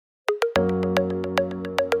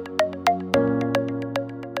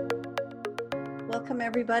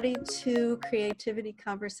welcome everybody to Creativity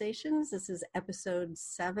Conversations. This is episode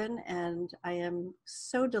 7, and I am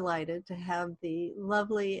so delighted to have the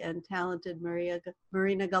lovely and talented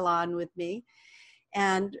Marina Galan with me.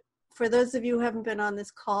 And for those of you who haven't been on this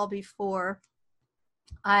call before,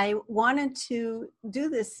 I wanted to do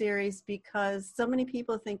this series because so many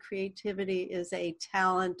people think creativity is a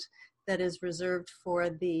talent that is reserved for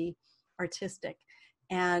the artistic.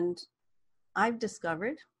 And I've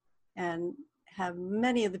discovered, and have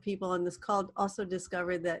many of the people on this call also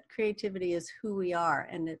discovered, that creativity is who we are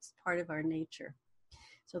and it's part of our nature.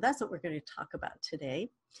 So that's what we're going to talk about today.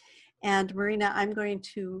 And Marina, I'm going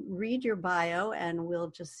to read your bio and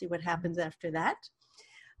we'll just see what happens after that.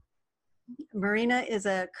 Marina is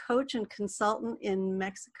a coach and consultant in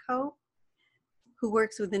Mexico who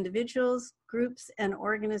works with individuals, groups, and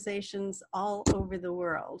organizations all over the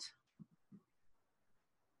world.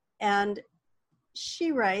 And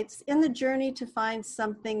she writes, in the journey to find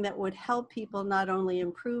something that would help people not only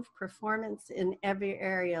improve performance in every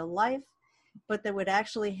area of life, but that would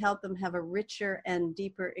actually help them have a richer and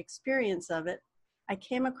deeper experience of it, I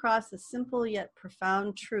came across a simple yet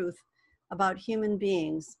profound truth about human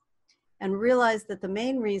beings and realized that the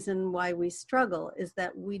main reason why we struggle is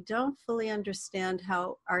that we don't fully understand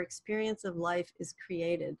how our experience of life is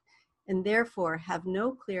created and therefore have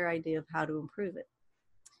no clear idea of how to improve it.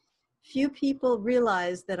 Few people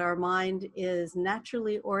realize that our mind is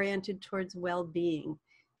naturally oriented towards well-being,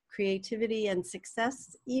 creativity, and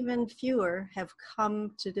success. Even fewer have come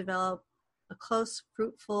to develop a close,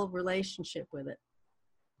 fruitful relationship with it.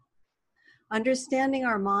 Understanding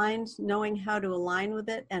our mind, knowing how to align with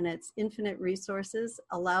it and its infinite resources,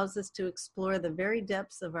 allows us to explore the very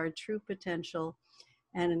depths of our true potential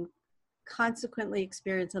and consequently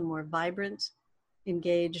experience a more vibrant,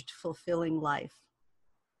 engaged, fulfilling life.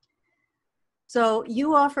 So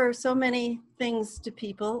you offer so many things to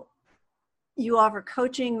people. You offer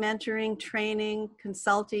coaching, mentoring, training,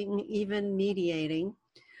 consulting, even mediating.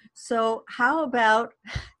 So how about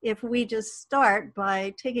if we just start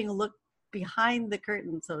by taking a look behind the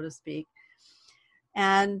curtain, so to speak.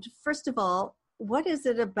 And first of all, what is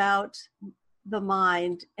it about the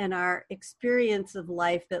mind and our experience of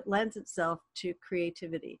life that lends itself to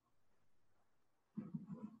creativity?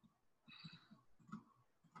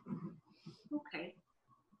 Okay.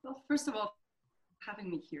 Well, first of all,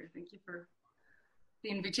 having me here. Thank you for the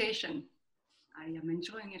invitation. I am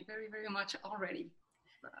enjoying it very, very much already.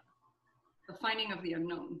 The finding of the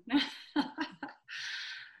unknown.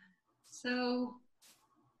 So,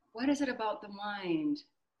 what is it about the mind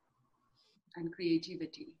and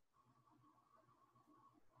creativity?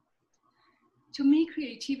 To me,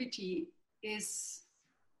 creativity is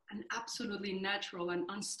an absolutely natural and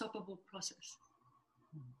unstoppable process.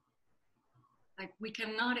 Like, we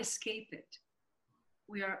cannot escape it.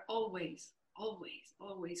 We are always, always,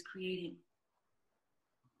 always creating.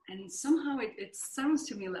 And somehow it sounds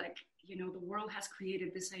to me like, you know, the world has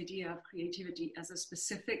created this idea of creativity as a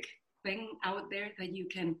specific thing out there that you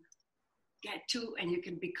can get to and you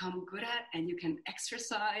can become good at and you can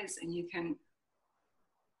exercise and you can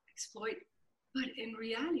exploit. But in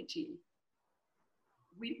reality,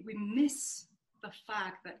 we miss the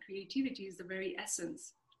fact that creativity is the very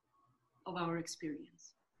essence of our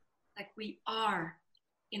experience. Like, we are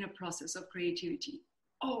in a process of creativity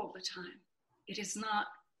all the time. It is not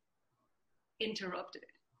interrupted,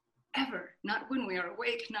 ever. Not when we are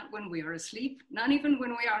awake, not when we are asleep, not even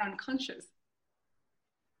when we are unconscious.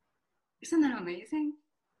 Isn't that amazing?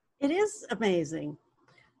 It is amazing.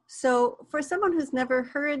 So for someone who's never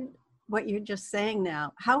heard what you're just saying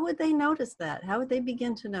now, how would they notice that? How would they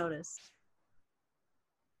begin to notice?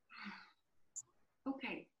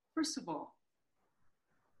 Okay, first of all,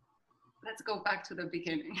 let's go back to the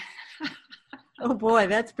beginning. Oh boy,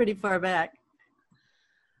 that's pretty far back.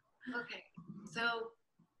 Okay, so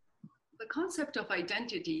the concept of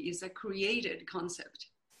identity is a created concept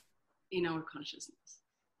in our consciousness.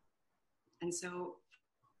 And so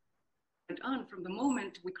on, from the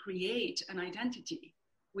moment we create an identity,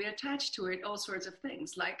 we attach to it all sorts of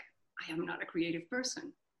things, like, I am not a creative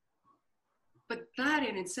person. But that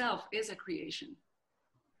in itself is a creation.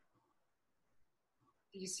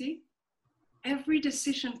 Do you see? Every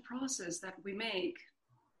decision process that we make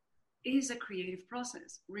is a creative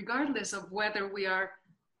process, regardless of whether we are,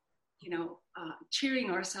 cheering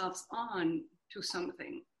ourselves on to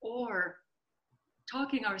something or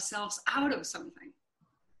talking ourselves out of something.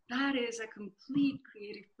 That is a complete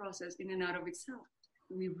creative process in and out of itself.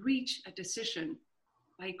 We reach a decision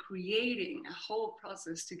by creating a whole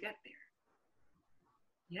process to get there.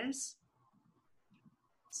 Yes?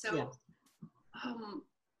 So, yeah.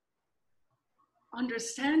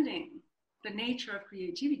 understanding the nature of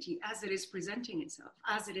creativity as it is presenting itself,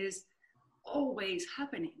 as it is always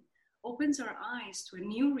happening, opens our eyes to a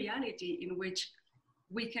new reality in which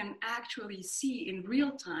we can actually see in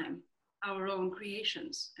real time our own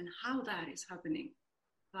creations and how that is happening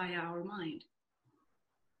by our mind.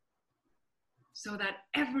 So that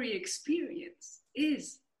every experience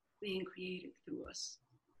is being created through us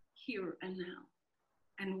here and now.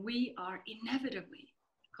 And we are inevitably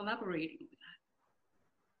collaborating with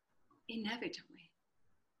that. Inevitably.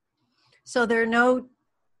 So there are no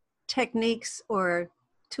techniques or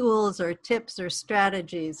tools or tips or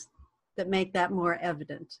strategies that make that more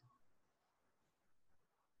evident.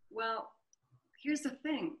 Well, here's the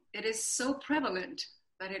thing. It is so prevalent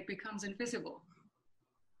that it becomes invisible.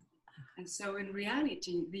 And so in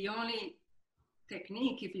reality, the only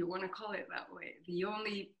technique, if you want to call it that way, the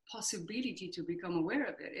only possibility to become aware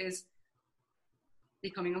of it is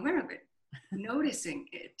becoming aware of it, noticing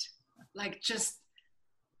it, like just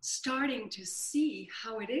starting to see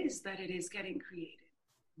how it is that it is getting created,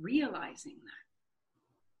 realizing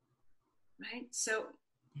that, right? So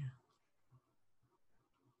yeah.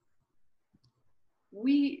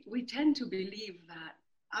 we tend to believe that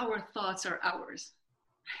our thoughts are ours.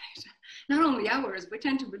 Not only ours, we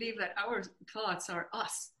tend to believe that our thoughts are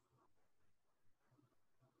us.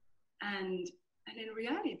 And in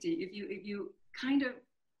reality, if you kind of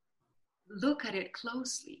look at it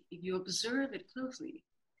closely, if you observe it closely,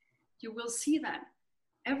 you will see that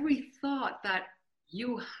every thought that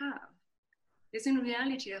you have is in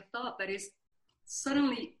reality a thought that is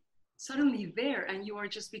suddenly there, and you are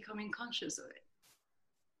just becoming conscious of it.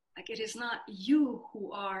 Like, it is not you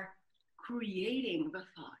who are creating the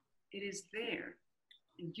thought. It is there,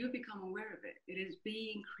 and you become aware of it. It is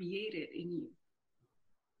being created in you.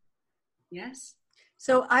 Yes?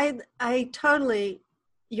 So I totally,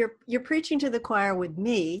 you're preaching to the choir with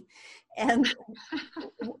me. And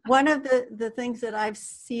one of the things that I've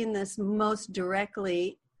seen this most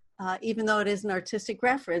directly, even though it is an artistic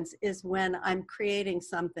reference, is when I'm creating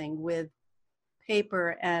something with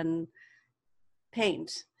paper and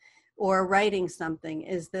paint, or writing something,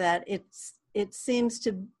 is that it seems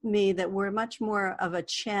to me that we're much more of a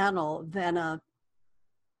channel than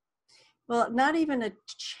not even a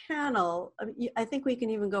channel. I think we can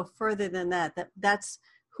even go further than that. That's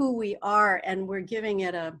who we are, and we're giving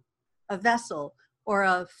it a vessel or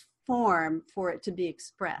a form for it to be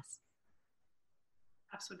expressed.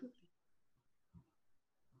 Absolutely.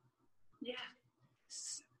 Yeah.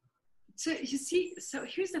 So you see, so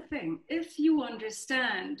here's the thing. If you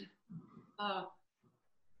understand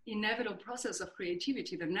inevitable process of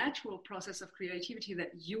creativity, the natural process of creativity that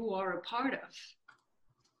you are a part of,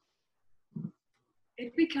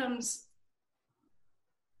 it becomes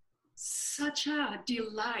such a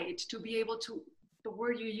delight to be able to, the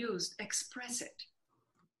word you used, express it.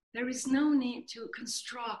 There is no need to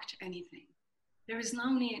construct anything. There is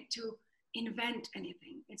no need to invent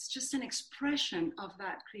anything. It's just an expression of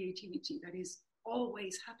that creativity that is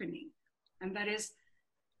always happening, and that is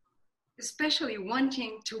especially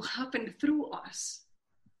wanting to happen through us,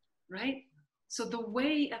 right? So the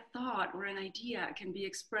way a thought or an idea can be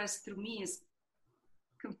expressed through me is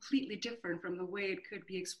completely different from the way it could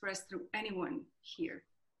be expressed through anyone here.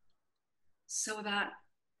 So that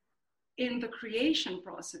in the creation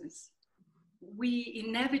process, we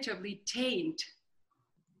inevitably taint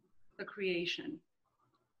the creation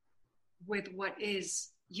with what is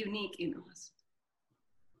unique in us.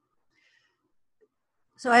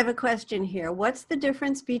 So I have a question here. What's the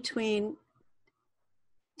difference between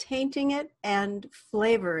tainting it and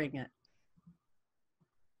flavoring it?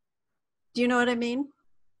 Do you know what I mean?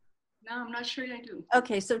 No, I'm not sure I do.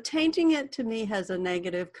 Okay, so tainting it to me has a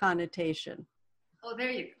negative connotation. Oh,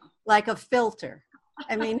 there you go. Like a filter.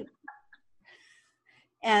 I mean,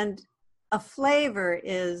 and a flavor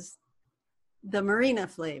is the Marina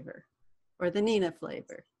flavor or the Nina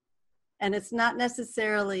flavor. And it's not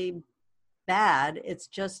necessarily bad, it's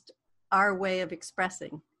just our way of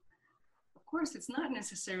expressing. Of course, it's not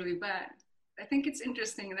necessarily bad. I think it's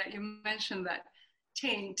interesting that you mentioned that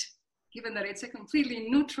taint, given that it's a completely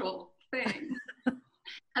neutral thing,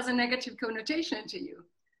 has a negative connotation to you.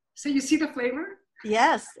 So you see the flavor?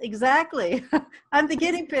 Yes, exactly. I'm the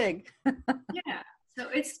guinea pig. Yeah. So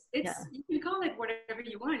it's yeah. You can call it whatever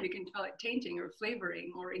you want. You can call it tainting or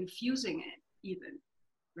flavoring or infusing it even,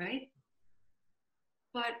 right?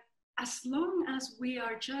 But as long as we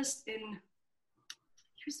are just in,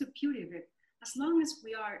 here's the beauty of it, as long as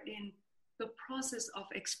we are in the process of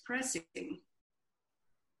expressing,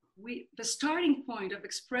 the starting point of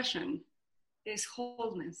expression is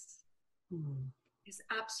wholeness, is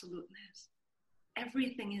absoluteness.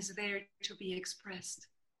 everything is there to be expressed.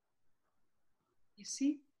 You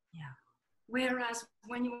see? Yeah. Whereas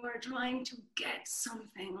when you are trying to get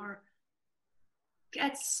something or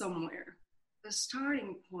get somewhere, the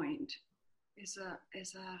starting point is a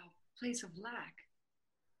place of lack.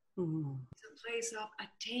 Mm-hmm. It's a place of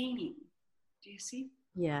attaining. Do you see?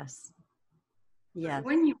 Yes. Yes. But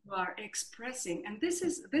when you are expressing, and this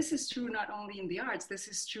is true not only in the arts, this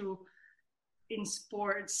is true in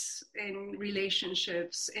sports, in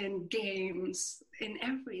relationships, in games, in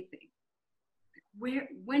everything.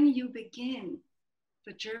 When you begin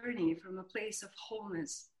the journey from a place of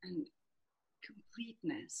wholeness and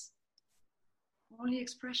completeness, only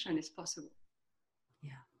expression is possible.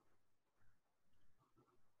 Yeah.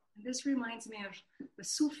 And this reminds me of the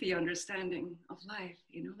Sufi understanding of life,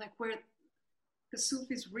 like where the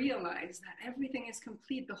Sufis realize that everything is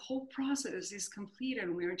complete, the whole process is complete,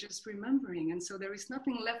 and we're just remembering. And so there is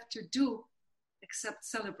nothing left to do except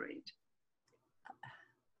celebrate.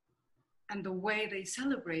 And the way they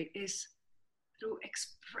celebrate is through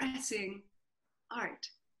expressing art.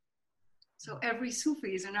 So every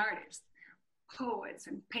Sufi is an artist, poets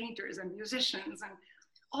and painters and musicians and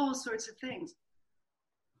all sorts of things.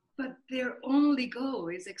 But their only goal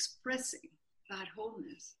is expressing that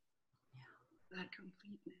wholeness, that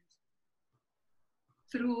completeness,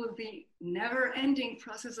 through the never-ending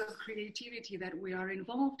process of creativity that we are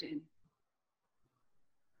involved in.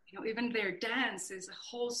 Even their dance is a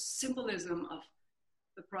whole symbolism of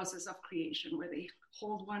the process of creation, where they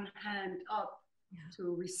hold one hand up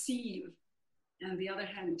to receive and the other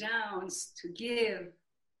hand down to give.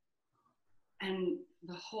 And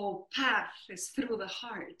the whole path is through the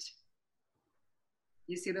heart.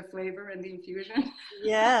 You see the flavor and the infusion?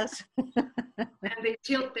 Yes. And they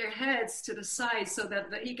tilt their heads to the side so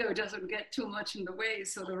that the ego doesn't get too much in the way,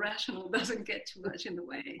 so the rational doesn't get too much in the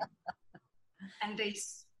way. And they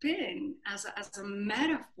spin as a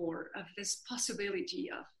metaphor of this possibility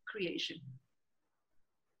of creation.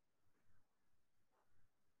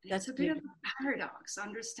 It's a bit of a paradox,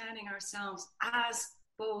 understanding ourselves as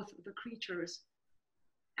both the creatures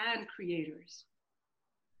and creators.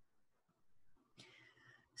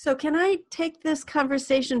 So can I take this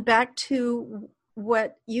conversation back to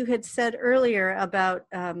what you had said earlier about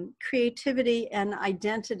creativity and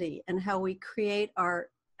identity and how we create our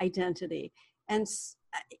identity? And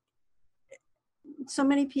so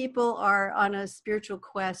many people are on a spiritual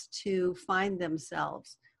quest to find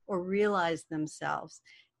themselves or realize themselves.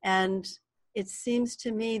 And it seems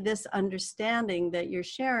to me this understanding that you're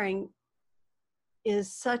sharing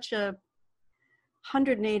is such a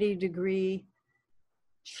 180-degree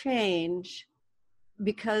change,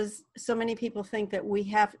 because so many people think that we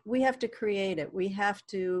have to create it, we have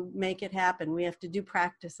to make it happen, we have to do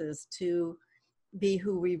practices to be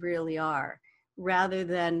who we really are, rather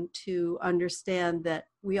than to understand that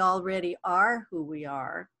we already are who we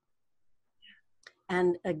are.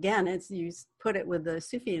 And again, it's, you put it with the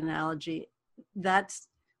Sufi analogy, that's,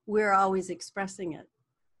 we're always expressing it.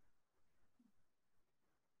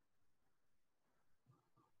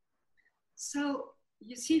 So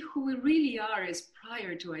you see, who we really are is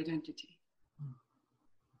prior to identity.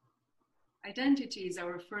 Identity is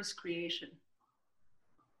our first creation.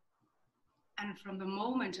 And from the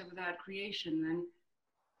moment of that creation, then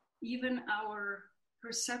even our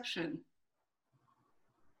perception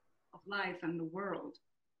of life and the world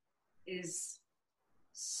is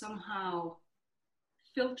somehow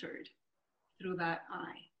filtered through that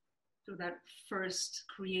eye, through that first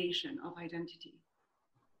creation of identity.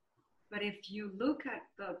 But if you look at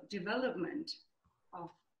the development of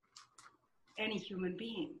any human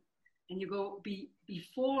being and you go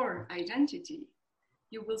before identity,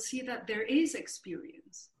 you will see that there is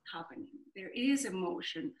experience happening. There is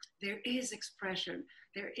emotion, there is expression,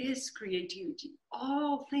 there is creativity.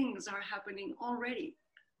 All things are happening already.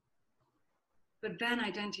 But then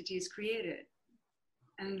identity is created.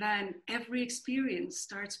 And then every experience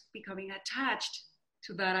starts becoming attached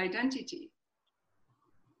to that identity.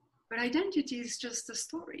 But identity is just a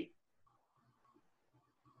story.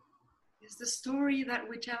 It's the story that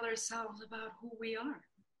we tell ourselves about who we are.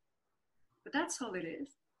 But that's all it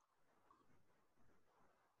is.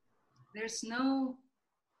 There's no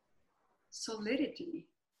solidity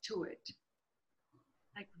to it.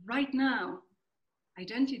 Like right now,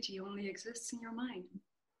 identity only exists in your mind.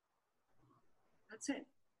 That's it.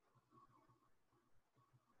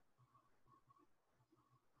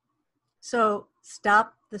 So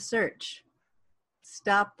stop the search,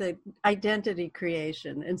 stop the identity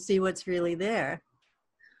creation, and see what's really there.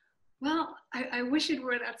 Well, I wish it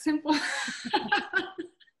were that simple.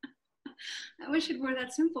 I wish it were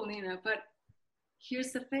that simple, Nina, but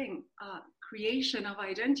here's the thing, creation of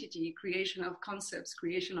identity, creation of concepts,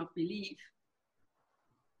 creation of belief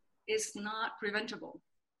is not preventable.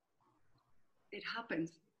 It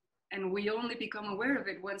happens. And we only become aware of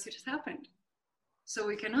it once it has happened. So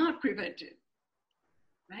we cannot prevent it,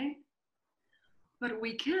 right? But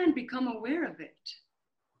we can become aware of it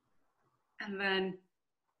and then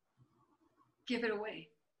give it away.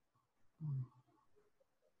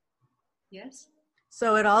 Yes?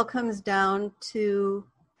 So it all comes down to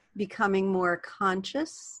becoming more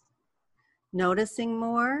conscious, noticing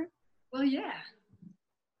more. Well, yeah.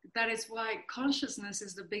 That is why consciousness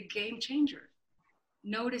is the big game changer.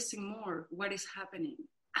 Noticing more what is happening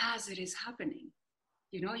as it is happening.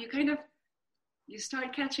 You know, you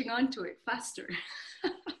start catching on to it faster.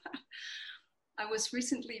 I was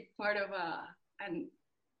recently part of and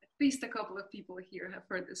at least a couple of people here have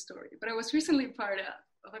heard this story, but I was recently part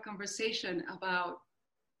of a conversation about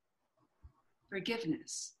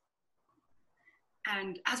forgiveness.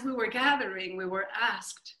 And as we were gathering, we were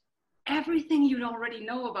asked, everything you already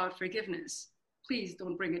know about forgiveness, please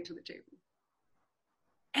don't bring it to the table.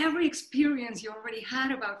 Every experience you already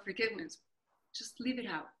had about forgiveness, just leave it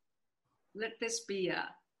out. Let this be a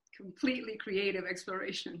completely creative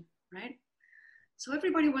exploration, right? So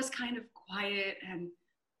everybody was kind of quiet and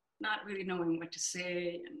not really knowing what to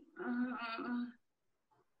say. And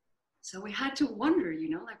so we had to wonder, you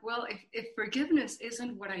know, like, well, if forgiveness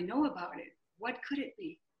isn't what I know about it, what could it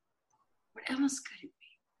be? What else could it be?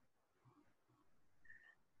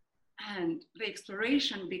 And the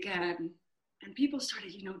exploration began, and people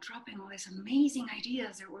started, you know, dropping all these amazing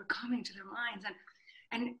ideas that were coming to their minds.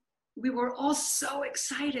 And we were all so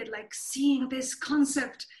excited, like seeing this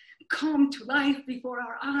concept come to life before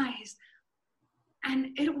our eyes.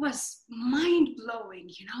 And it was mind-blowing,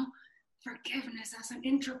 you know, forgiveness as an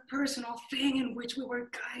interpersonal thing in which we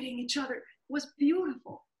were guiding each other. It was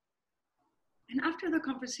beautiful. And after the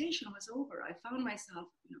conversation was over, I found myself,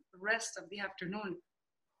 you know, the rest of the afternoon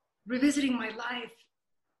revisiting my life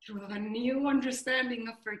through a new understanding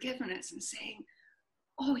of forgiveness and saying,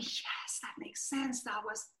 oh yes, that makes sense. That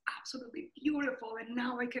was absolutely beautiful. And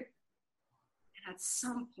now I could, and at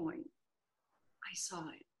some point, I saw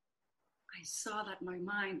it. I saw that my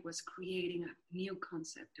mind was creating a new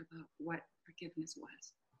concept about what forgiveness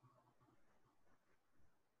was.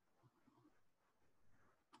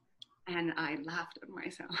 And I laughed at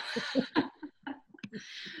myself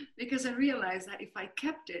because I realized that if I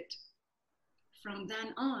kept it from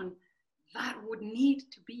then on, that would need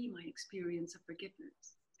to be my experience of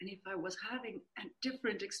forgiveness. And if I was having a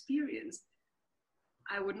different experience,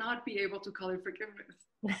 I would not be able to call it forgiveness.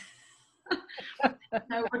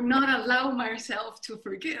 I would not allow myself to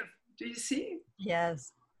forgive. Do you see?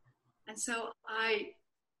 Yes. And so I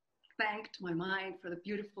thanked my mind for the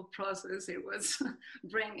beautiful process it was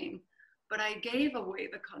bringing, but I gave away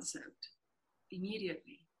the concept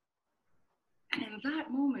immediately. And in that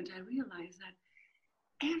moment, I realized that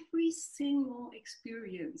every single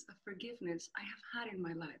experience of forgiveness I have had in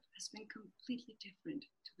my life has been completely different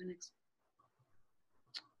to the next one.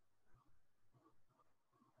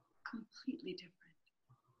 Completely different.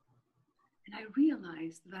 And I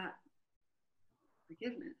realized that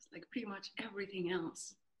forgiveness, like pretty much everything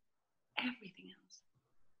else,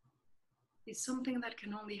 is something that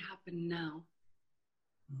can only happen now.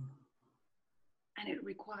 And it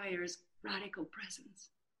requires radical presence.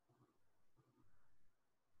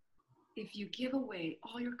 If you give away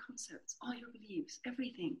all your concepts, all your beliefs,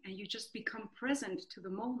 everything, and you just become present to the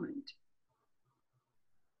moment,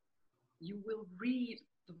 you will read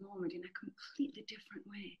the moment in a completely different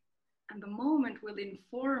way. And the moment will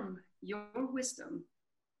inform your wisdom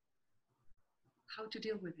how to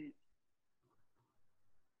deal with it.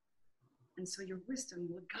 And so your wisdom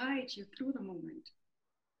will guide you through the moment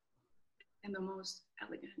in the most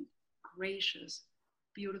elegant, gracious,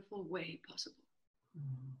 beautiful way possible.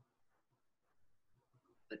 Mm-hmm.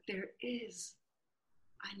 But there is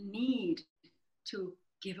a need to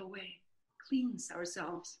give away, cleanse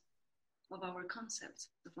ourselves of our concepts,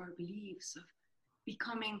 of our beliefs, of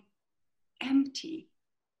becoming empty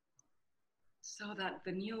so that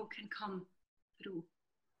the new can come through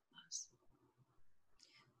us.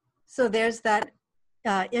 So there's that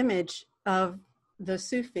image of the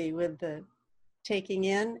Sufi with the taking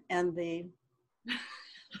in and the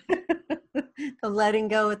the letting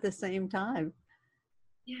go at the same time.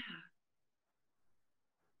 Yeah.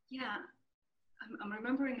 I'm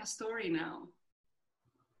remembering a story now.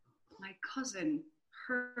 My cousin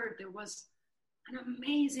heard there was an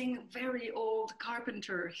amazing, very old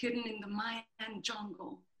carpenter hidden in the Mayan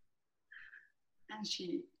jungle. And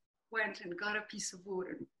she went and got a piece of wood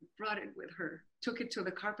and brought it with her, took it to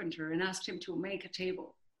the carpenter and asked him to make a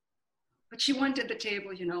table. But she wanted the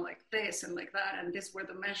table, you know, like this and like that, and this were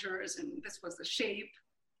the measures and this was the shape.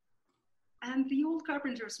 And the old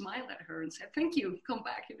carpenter smiled at her and said, "Thank you, come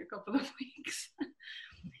back in a couple of weeks."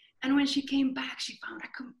 And when she came back, she found a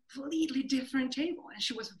completely different table and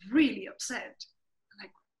she was really upset.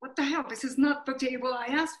 Like, what the hell? This is not the table I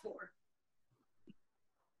asked for.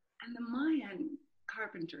 And the Mayan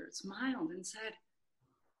carpenter smiled and said,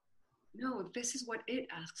 "No, this is what it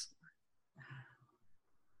asks for."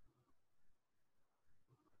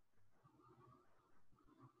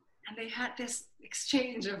 And they had this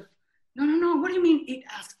exchange of, no, what do you mean it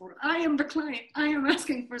asked for? I am the client. I am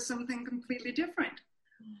asking for something completely different.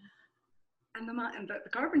 And the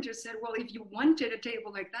carpenter said, "Well, if you wanted a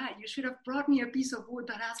table like that, you should have brought me a piece of wood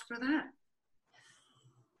that asked for that."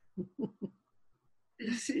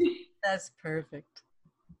 You see? That's perfect.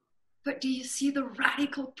 But do you see the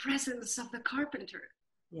radical presence of the carpenter?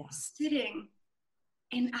 Yes. Sitting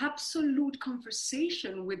in absolute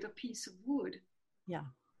conversation with the piece of wood. Yeah.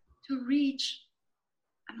 To reach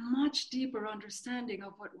a much deeper understanding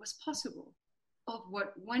of what was possible, of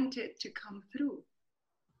what wanted to come through,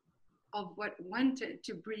 of what wanted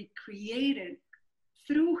to be created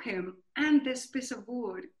through him and this piece of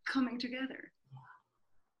wood coming together.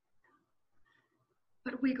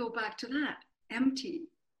 But we go back to that. Empty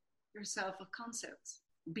yourself of concepts.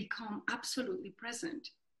 Become absolutely present.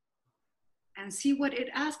 And see what it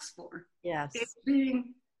asks for. Yes. It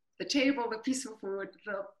being the table, the piece of wood,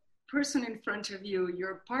 the person in front of you,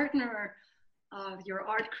 your partner, your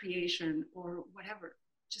art creation, or whatever.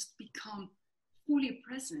 Just become fully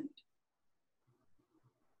present.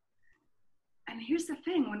 And here's the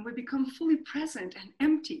thing, when we become fully present and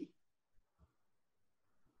empty,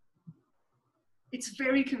 it's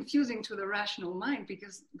very confusing to the rational mind,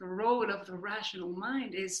 because the role of the rational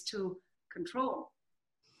mind is to control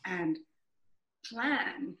and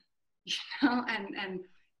plan, you know, and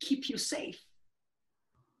keep you safe.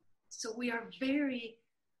 So we are very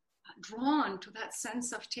drawn to that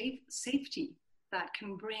sense of safety that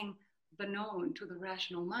can bring the known to the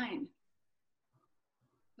rational mind.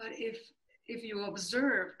 But if you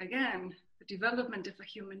observe, again, the development of a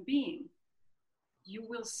human being, you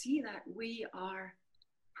will see that we are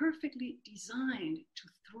perfectly designed to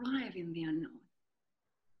thrive in the unknown.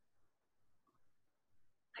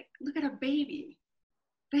 Like, look at a baby.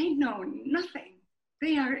 They know nothing.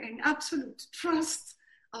 They are in absolute trust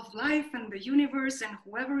of life and the universe and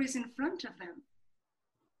whoever is in front of them.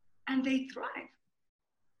 And they thrive.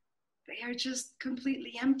 They are just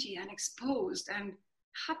completely empty and exposed and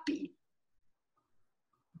happy.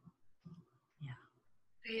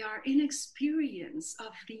 They are in experience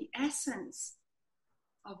of the essence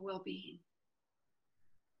of well-being.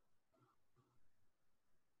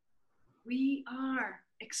 We are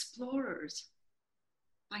explorers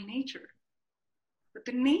by nature, but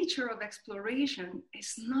the nature of exploration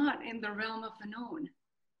is not in the realm of the known.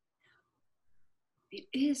 It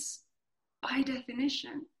is, by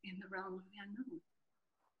definition, in the realm of the unknown.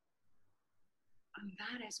 And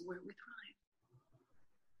that is where we thrive.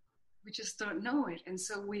 We just don't know it. And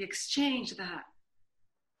so we exchange that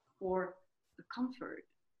for the comfort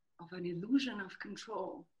of an illusion of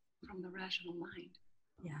control from the rational mind.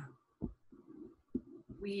 Yeah.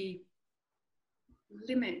 We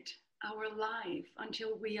limit our life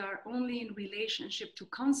until we are only in relationship to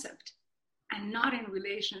concept and not in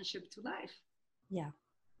relationship to life. Yeah.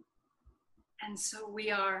 And so we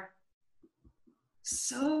are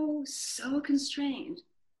so constrained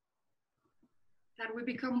that we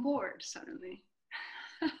become bored suddenly.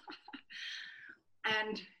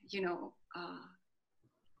 And, you know,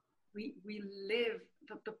 we live,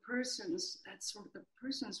 the persons, that's sort of the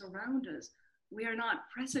persons around us, we are not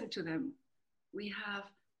present to them. We have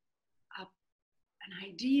an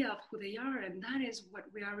idea of who they are, and that is what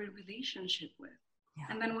we are in relationship with. Yeah.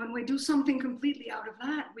 And then when we do something completely out of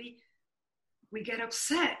that, we get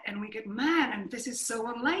upset and we get mad, and this is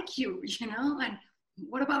so unlike you, you know, and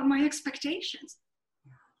what about my expectations?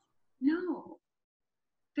 No,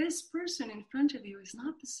 this person in front of you is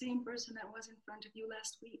not the same person that was in front of you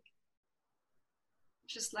last week.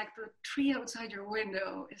 Just like the tree outside your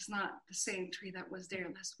window is not the same tree that was there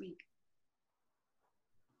last week.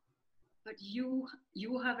 But you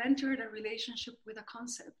have entered a relationship with a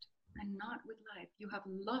concept and not with life. You have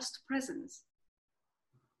lost presence.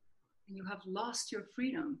 And you have lost your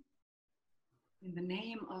freedom in the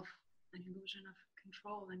name of an illusion of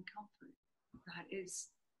control and comfort that is,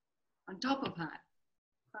 on top of that,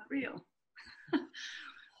 not real.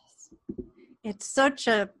 It's such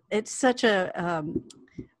a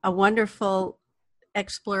a wonderful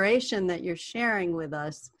exploration that you're sharing with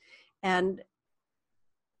us. And,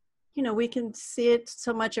 you know, we can see it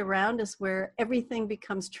so much around us where everything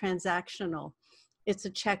becomes transactional. It's a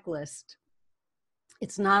checklist.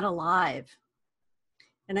 It's not alive.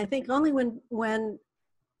 And I think only when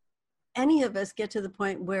any of us get to the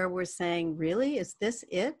point where we're saying, really, is this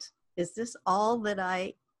it? Is this all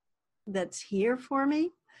that's here for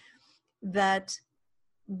me? That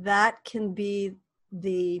can be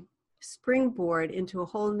the springboard into a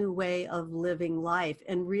whole new way of living life,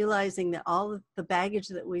 and realizing that all of the baggage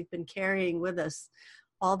that we've been carrying with us,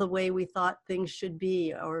 all the way we thought things should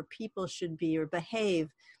be or people should be or behave,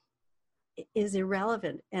 is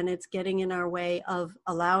irrelevant, and it's getting in our way of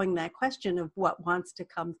allowing that question of what wants to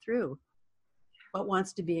come through, what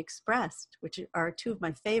wants to be expressed, which are two of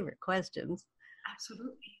my favorite questions.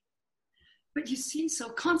 Absolutely. But you see, so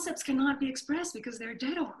concepts cannot be expressed because they're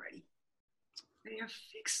dead already. They are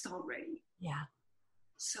fixed already. Yeah.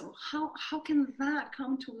 So how can that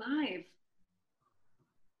come to life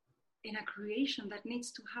in a creation that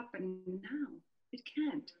needs to happen now? It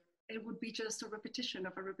can't. It would be just a repetition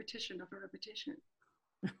of a repetition of a repetition.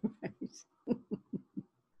 Right.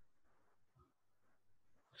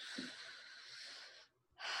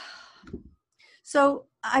 So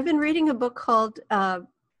I've been reading a book called The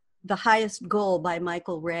Highest Goal by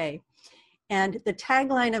Michael Ray. And the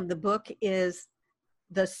tagline of the book is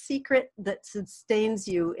 "The secret that sustains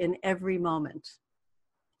you in every moment."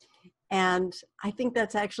 And I think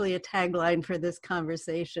that's actually a tagline for this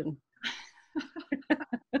conversation.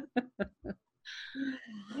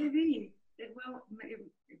 Maybe.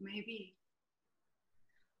 It may be.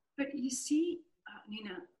 But you see,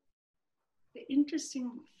 Nina, the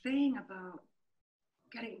interesting thing about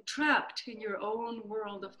getting trapped in your own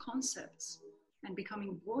world of concepts and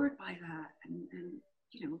becoming bored by that and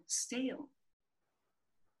you know, stale.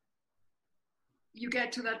 You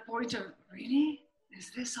get to that point of, really?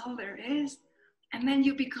 Is this all there is? And then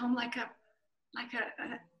you become like a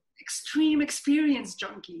extreme experience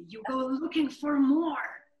junkie. You go looking for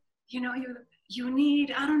more. You know, you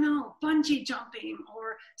need, I don't know, bungee jumping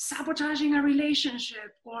or sabotaging a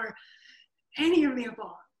relationship or any of the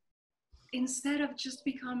above, instead of just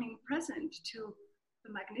becoming present to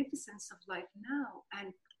the magnificence of life now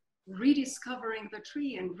and rediscovering the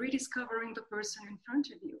tree and rediscovering the person in front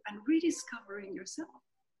of you and rediscovering yourself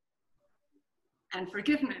and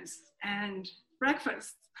forgiveness and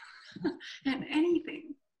breakfast and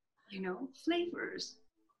anything, you know, flavors,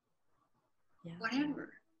 yeah,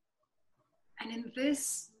 whatever. And in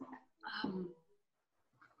this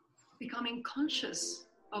becoming conscious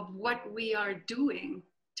of what we are doing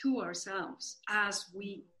to ourselves as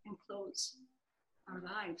we enclose our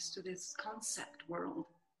lives to this concept world,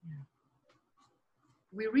 yeah,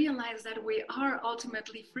 we realize that we are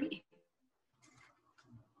ultimately free.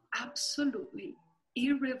 Absolutely,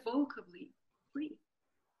 irrevocably free.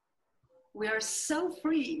 We are so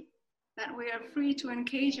free that we are free to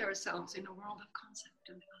engage ourselves in a world of concept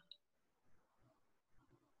and thought.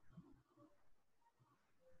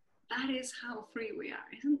 That is how free we are.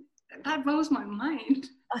 That blows my mind.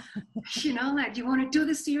 You know, like, you want to do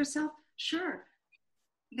this to yourself? Sure.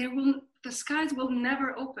 The skies will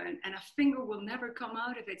never open and a finger will never come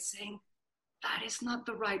out of it saying, that is not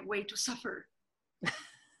the right way to suffer.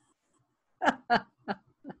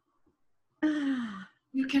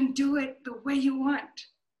 You can do it the way you want.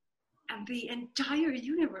 And the entire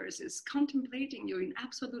universe is contemplating you in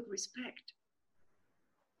absolute respect.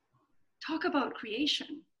 Talk about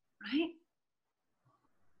creation, right?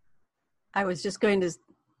 I was just going to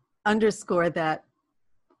underscore that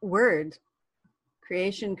word: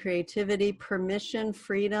 creation, creativity, permission,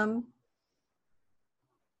 freedom.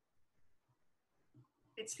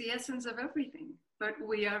 It's the essence of everything, but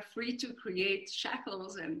we are free to create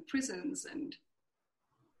shackles and prisons and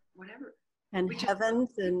whatever. And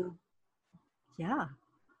heavens and yeah.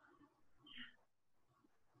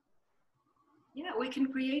 Yeah, we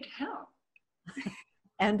can create hell.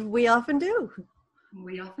 And we often do.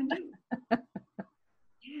 We often do.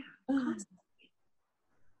 Yeah,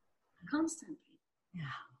 constantly. Yeah.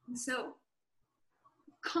 And so,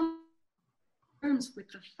 come to terms with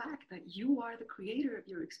the fact that you are the creator of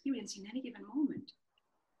your experience in any given moment.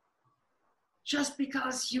 Just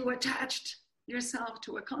because you attached yourself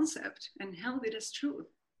to a concept and held it as truth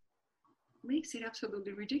makes it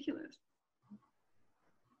absolutely ridiculous.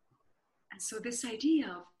 And so this idea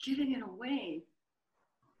of giving it away,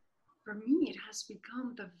 for me, it has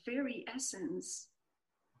become the very essence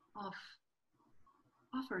of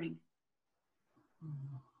offering.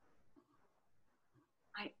 Mm-hmm.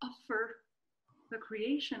 I offer the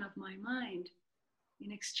creation of my mind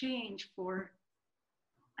in exchange for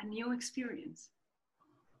a new experience.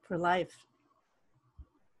 For life.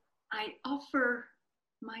 I offer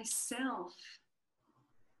myself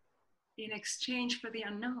in exchange for the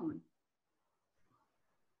unknown.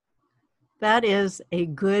 That is a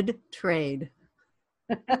good trade.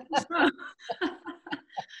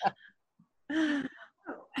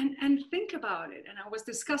 And think about it. And I was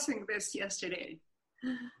discussing this yesterday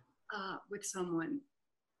with someone.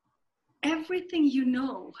 Everything you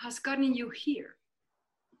know has gotten you here,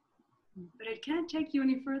 but it can't take you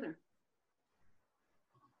any further.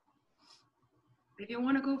 If you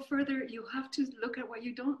want to go further, you have to look at what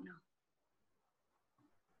you don't know.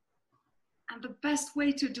 And the best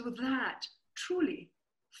way to do that, truly,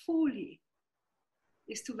 fully,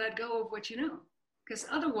 is to let go of what you know. Because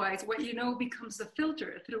otherwise, what you know becomes the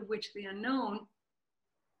filter through which the unknown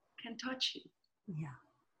can touch you. Yeah.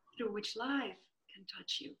 Through which life can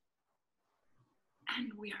touch you.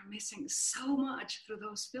 And we are missing so much through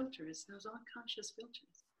those filters, those unconscious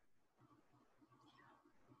filters.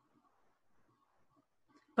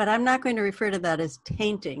 But I'm not going to refer to that as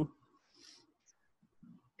tainting,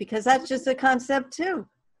 because that's just a concept too.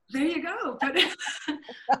 There you go.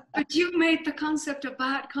 But you made the concept a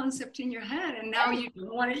bad concept in your head, and now you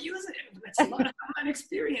don't want to use it. That's a lot of fun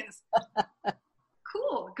experience.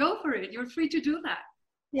 Cool, go for it. You're free to do that.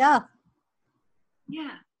 Yeah.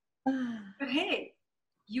 Yeah. But hey,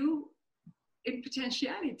 you, in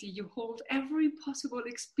potentiality, you hold every possible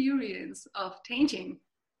experience of tainting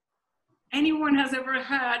anyone has ever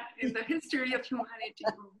had in the history of humanity,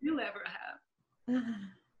 or will ever have.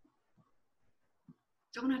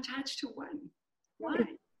 Don't attach to one. Why?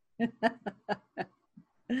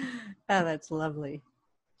 Oh, that's lovely.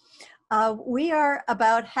 We are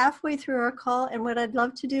about halfway through our call, and what I'd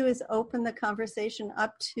love to do is open the conversation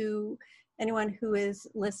up to anyone who is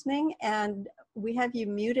listening. And we have you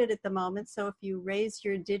muted at the moment, so if you raise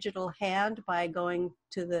your digital hand by going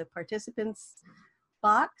to the participants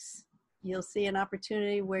box, you'll see an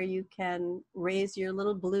opportunity where you can raise your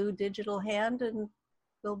little blue digital hand, and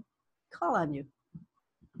we'll call on you.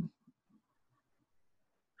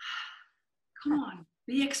 Come on,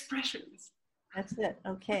 the expressions. That's it.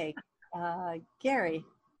 Okay. Gary.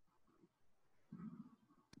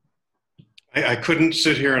 I couldn't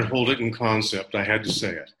sit here and hold it in concept. I had to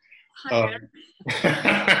say it.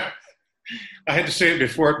 I had to say it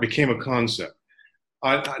before it became a concept.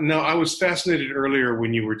 No, I was fascinated earlier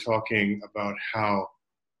when you were talking about how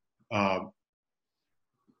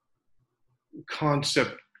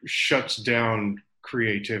concept shuts down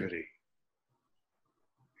creativity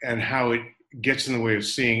and how it gets in the way of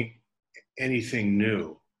seeing anything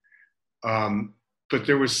new. But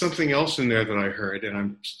there was something else in there that I heard,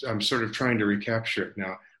 and I'm sort of trying to recapture it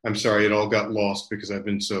now. I'm sorry, it all got lost because I've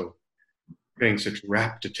been paying such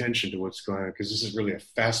rapt attention to what's going on, because this is really a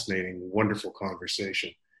fascinating, wonderful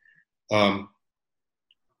conversation. I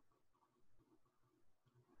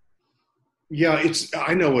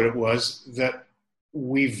know what it was, that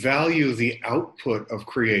we value the output of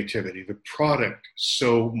creativity, the product,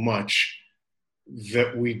 so much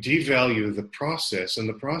that we devalue the process, and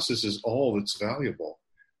the process is all that's valuable.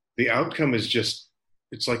 The outcome is just,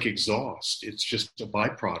 it's like exhaust. It's just a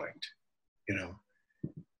byproduct, you know.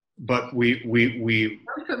 But we the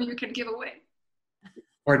outcome you can give away.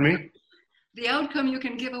 Pardon me? The outcome you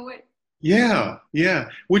can give away. Yeah.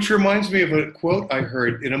 Which reminds me of a quote I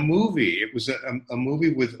heard in a movie. It was a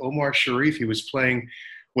movie with Omar Sharif. He was playing,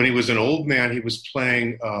 when he was an old man, he was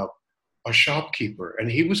playing a shopkeeper,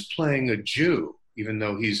 and he was playing a Jew, even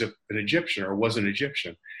though he's an Egyptian, or was an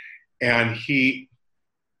Egyptian. And he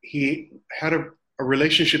had a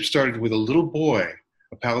relationship started with a little boy,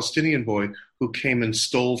 a Palestinian boy, who came and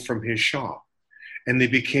stole from his shop. And they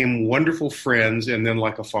became wonderful friends, and then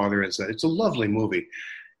like a father and son. It's a lovely movie.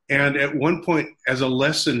 And at one point, as a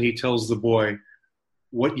lesson, he tells the boy,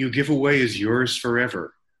 what you give away is yours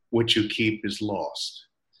forever. What you keep is lost.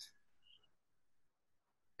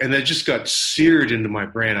 And that just got seared into my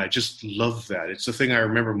brain. I just love that. It's the thing I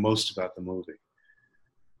remember most about the movie.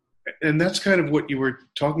 And that's kind of what you were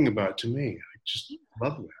talking about to me. I just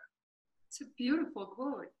love that. It's a beautiful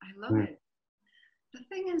quote. I love it. The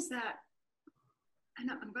thing is that, and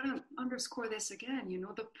I'm going to underscore this again, you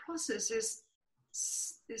know, the process is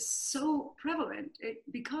so prevalent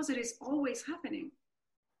because it is always happening.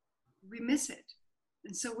 We miss it.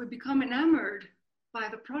 And so we become enamored by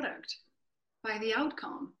the product, by the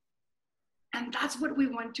outcome. And that's what we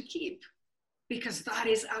want to keep, because that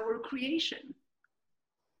is our creation.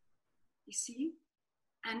 You see?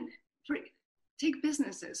 And take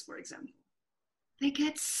businesses, for example. They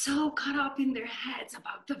get so caught up in their heads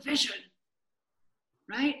about the vision.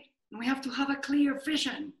 right? And we have to have a clear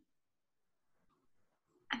vision.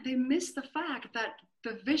 And they miss the fact that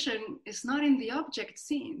the vision is not in the object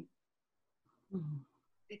seen. Mm-hmm.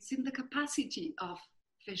 It's in the capacity of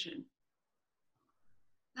vision.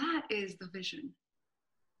 That is the vision.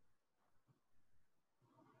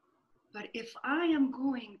 But if I am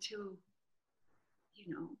going to,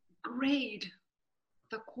 grade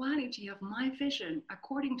the quality of my vision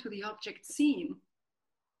according to the object seen,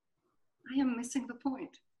 I am missing the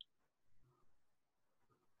point.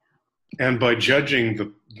 And by judging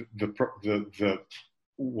the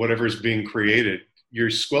whatever's being created, you're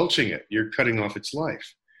squelching it. You're cutting off its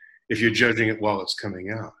life. If you're judging it while it's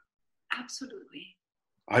coming out. Absolutely.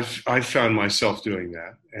 I've found myself doing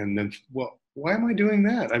that, and then, well, why am I doing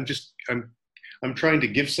that? I'm trying to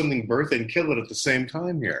give something birth and kill it at the same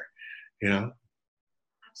time here,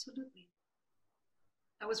 Absolutely.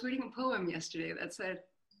 I was reading a poem yesterday that said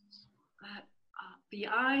that the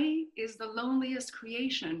eye is the loneliest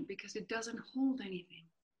creation because it doesn't hold anything.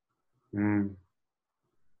 Mm.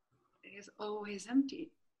 It is always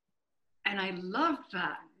empty. And I love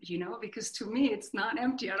that, because to me, it's not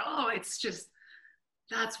empty at all. It's just,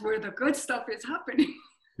 that's where the good stuff is happening.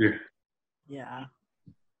 Yeah. Yeah.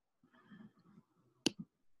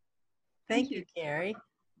 Thank you, Gary.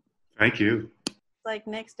 Thank you. Like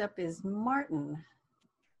next up is Martin.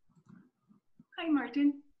 Hi,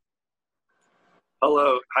 Martin.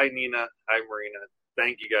 Hello. Hi, Nina. Hi, Marina.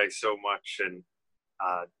 Thank you guys so much. And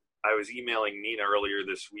I was emailing Nina earlier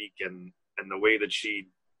this week, and the way that she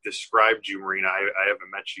described you, Marina, I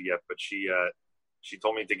haven't met you yet, but she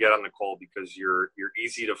told me to get on the call because you're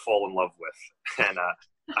easy to fall in love with. And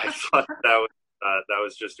I thought that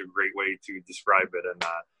was just a great way to describe it. And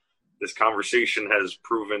this conversation has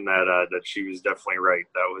proven that she was definitely right.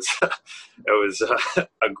 That was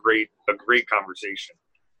a great conversation.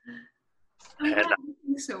 I'm glad you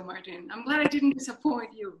think so, Martin. I'm glad I didn't disappoint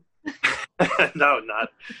you. No,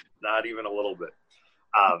 not even a little bit.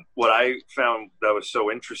 What I found that was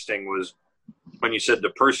so interesting was when you said the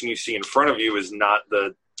person you see in front of you is not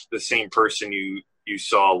the same person you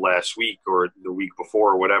saw last week or the week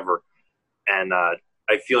before or whatever. And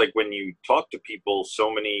I feel like when you talk to people,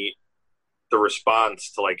 the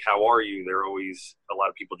response to like, how are you? They're always, a lot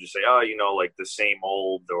of people just say, oh, like the same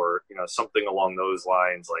old, or, something along those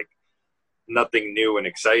lines, like nothing new and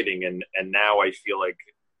exciting. And now I feel like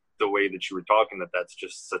the way that you were talking, that's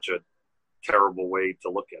just such a terrible way to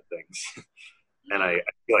look at things. And I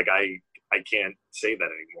feel like I can't say that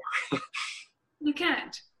anymore. You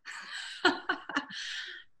can't.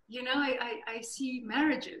 I see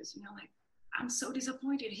marriages, like, I'm so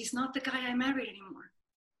disappointed. He's not the guy I married anymore.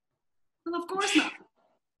 Well, of course not.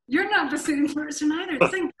 You're not the same person either.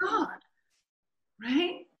 Thank God.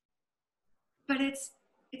 Right? But it's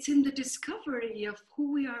in the discovery of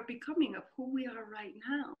who we are becoming, of who we are right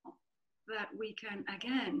now, that we can,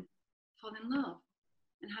 again, fall in love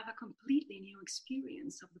and have a completely new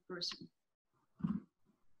experience of the person.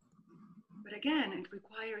 But again, it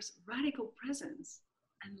requires radical presence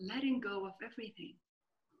and letting go of everything.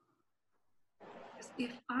 Because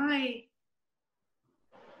if I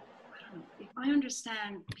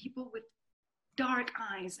understand people with dark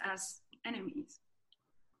eyes as enemies,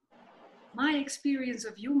 my experience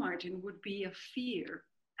of you, Martin, would be of fear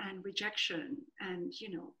and rejection and,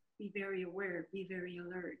 be very aware, be very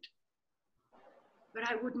alert. But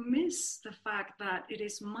I would miss the fact that it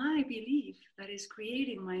is my belief that is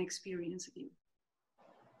creating my experience of you.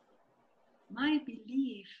 My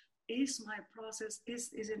belief is my process,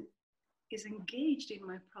 is engaged in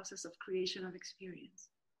my process of creation of experience.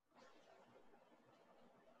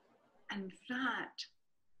 And that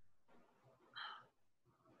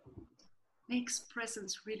makes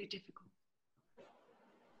presence really difficult.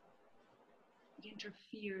 It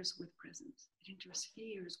interferes with presence. It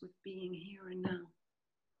interferes with being here and now.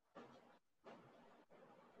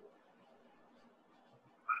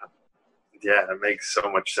 Yeah, it makes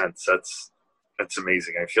so much sense. That's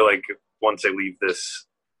amazing. I feel like once I leave this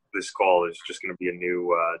call, there's just going to be a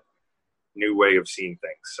new way of seeing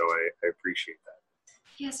things. So I appreciate that.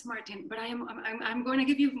 Yes, Martin, but I'm going to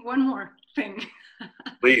give you one more thing.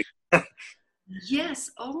 Please. Yes,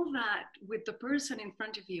 all that with the person in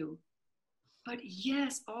front of you, but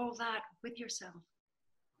yes, all that with yourself.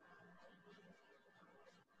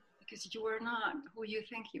 Because you are not who you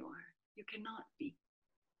think you are. You cannot be.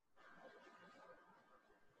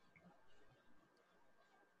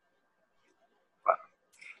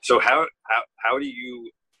 So how do you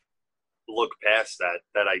look past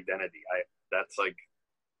that identity? That's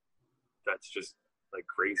just like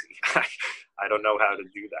crazy. I don't know how to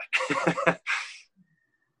do that.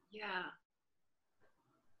 Yeah.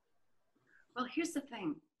 Well, here's the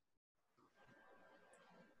thing.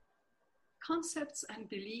 Concepts and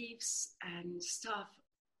beliefs and stuff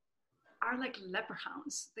are like leper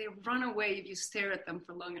hounds. They run away if you stare at them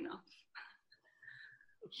for long enough.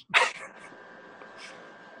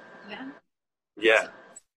 Yeah? Yeah. So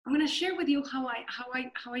I'm going to share with you how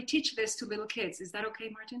I teach this to little kids. Is that okay,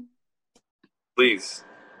 Martin? Please.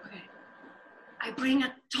 Okay. I bring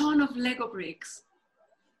a ton of Lego bricks.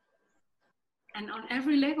 And on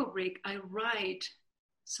every Lego brick, I write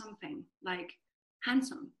something like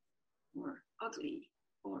handsome or ugly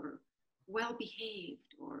or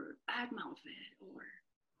well-behaved or bad-mouthed or,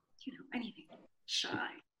 anything, shy.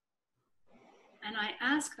 And I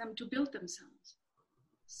ask them to build themselves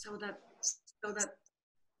so that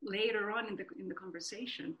later on in the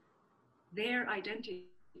conversation, their identity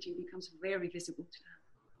becomes very visible to them.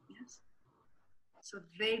 Yes. So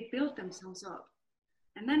they build themselves up.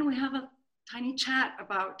 And then we have a tiny chat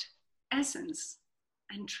about essence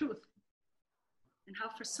and truth, and how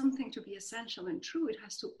for something to be essential and true, it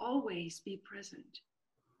has to always be present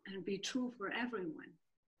and be true for everyone.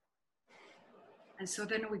 And so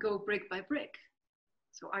then we go brick by brick.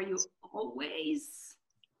 So are you always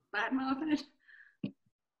bad-mouthed?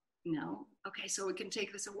 No. Okay, so we can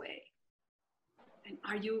take this away. And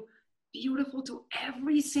are you beautiful to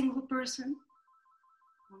every single person?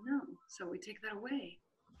 Well, no. So we take that away.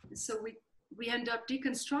 And so we end up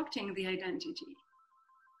deconstructing the identity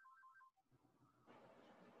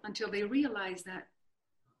until they realize that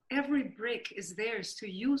every brick is theirs to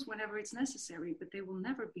use whenever it's necessary, but they will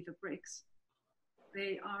never be the bricks.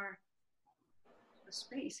 They are the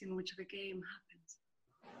space in which the game happens.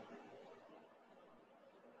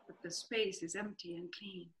 But the space is empty and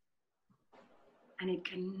clean, and it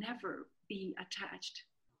can never be attached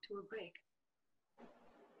to a brick.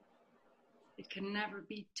 It can never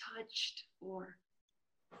be touched or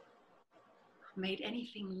made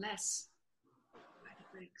anything less by the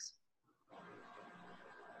bricks.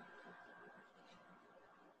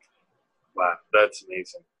 Wow, that's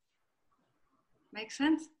amazing. Make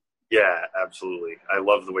sense? Yeah, absolutely. I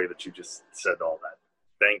love the way that you just said all that.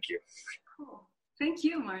 Thank you. Cool. Thank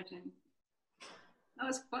you, Martin. That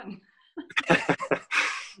was fun.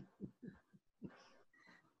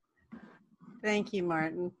 Thank you,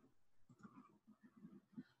 Martin.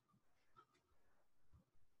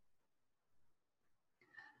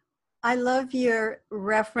 I love your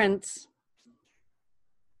reference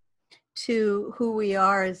to who we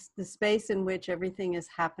are as the space in which everything is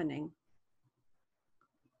happening.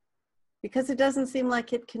 Because it doesn't seem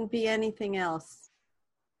like it can be anything else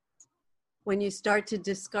when you start to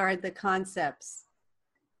discard the concepts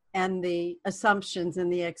and the assumptions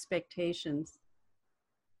and the expectations.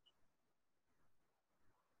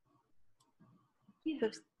 Yeah.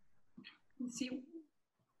 You see,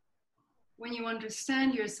 when you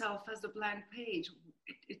understand yourself as a blank page,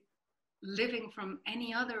 living from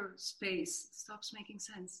any other space stops making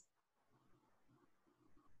sense.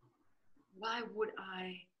 Why would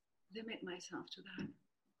I limit myself to that?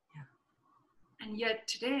 Yeah. And yet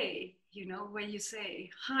today, when you say,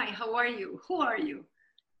 hi, how are you? Who are you?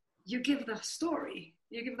 You give the story.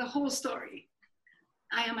 You give the whole story.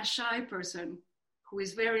 I am a shy person who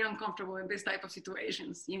is very uncomfortable in this type of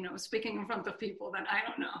situations, speaking in front of people that I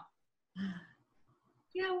don't know.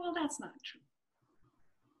 Yeah, well, that's not true.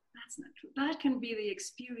 That's not true. That can be the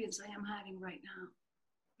experience I am having right now,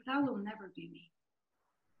 but that will never be me.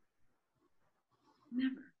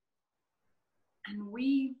 Never. And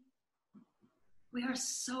we are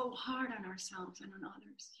so hard on ourselves and on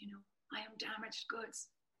others. I am damaged goods.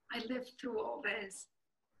 I lived through all this.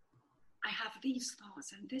 I have these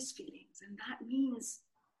thoughts and these feelings, and that means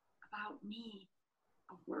about me,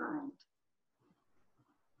 a world.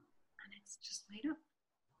 And it's just made up.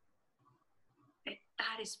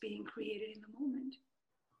 That is being created in the moment.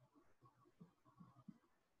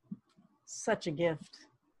 Such a gift.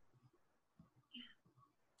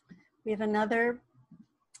 Yeah. We have another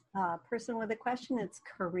person with a question. It's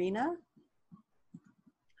Karina.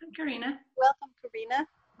 Hi, Karina. Welcome, Karina.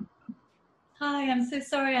 Hi, I'm so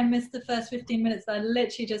sorry I missed the first 15 minutes. I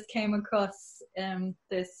literally just came across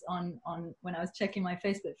this on when I was checking my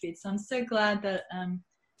Facebook feed. So I'm so glad that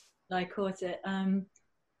I caught it.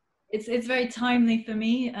 It's very timely for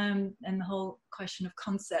me and the whole question of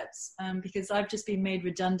concepts because I've just been made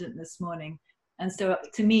redundant this morning. And so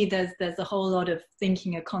to me, there's a whole lot of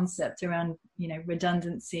thinking a concept around,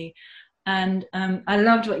 redundancy. And I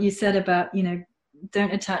loved what you said about,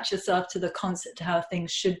 don't attach yourself to the concept of how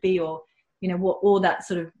things should be or, what all that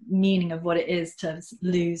sort of meaning of what it is to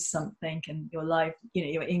lose something and your life,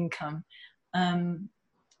 your income.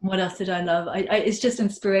 What else did I love? It's just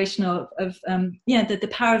inspirational of the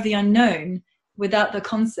power of the unknown without the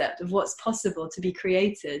concept of what's possible to be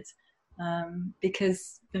created.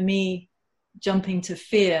 Because for me, jumping to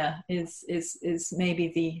fear is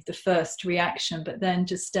maybe the first reaction, but then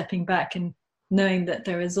just stepping back and knowing that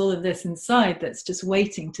there is all of this inside that's just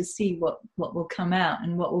waiting to see what will come out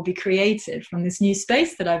and what will be created from this new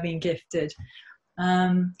space that I've been gifted. So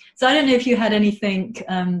I don't know if you had anything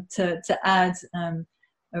to add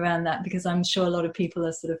around that, because I'm sure a lot of people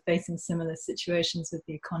are sort of facing similar situations with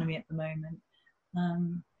the economy at the moment.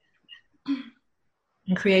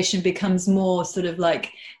 And creation becomes more sort of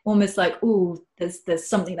like, almost like, oh, there's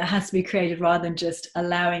something that has to be created rather than just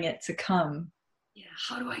allowing it to come. Yeah,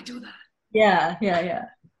 how do I do that? Yeah.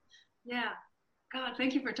 God,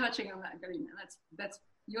 thank you for touching on that, Galina. That's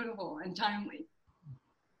beautiful and timely.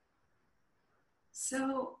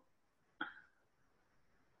 So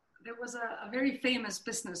there was a very famous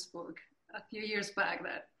business book a few years back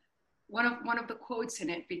that one of the quotes in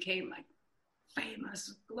it became like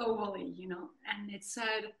famous globally, and it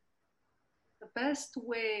said, the best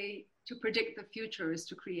way to predict the future is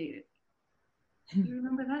to create it. Do you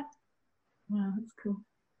remember that? Wow, that's cool.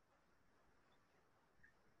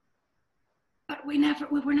 But we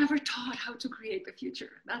were never taught how to create the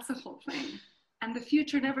future. That's the whole thing. And the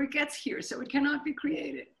future never gets here, so it cannot be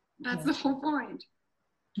created. That's the whole point.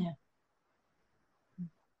 Yeah.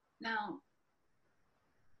 Now,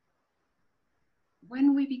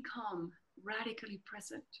 when we become radically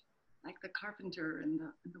present, like the carpenter and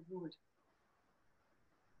the wood,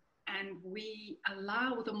 and we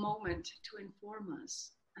allow the moment to inform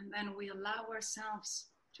us, and then we allow ourselves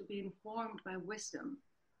to be informed by wisdom,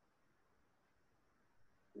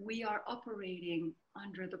 we are operating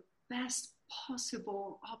under the best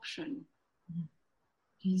possible option.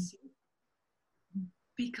 You see?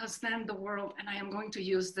 Because then the world, and I am going to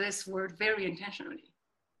use this word very intentionally,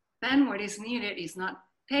 then what is needed is not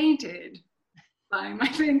tainted by my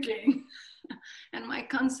thinking and my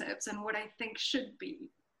concepts and what I think should be,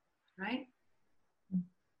 right?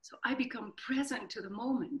 So I become present to the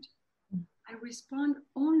moment. I respond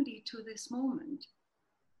only to this moment.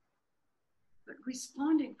 But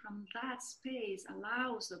responding from that space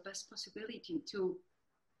allows the best possibility to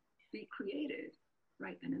be created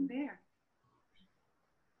right then and there.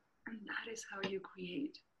 And that is how you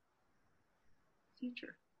create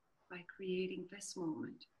future, by creating this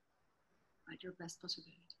moment at your best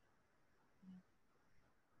possibility.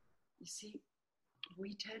 You see,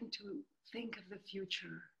 we tend to think of the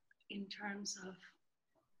future in terms of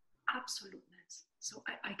absoluteness. So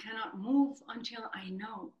I cannot move until I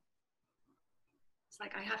know. It's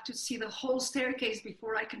like I have to see the whole staircase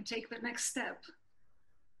before I can take the next step,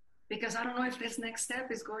 because I don't know if this next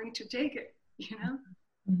step is going to take it,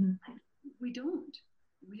 Mm-hmm. And we don't.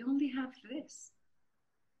 We only have this.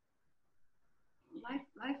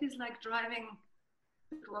 Life is like driving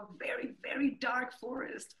through a very, very dark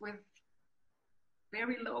forest with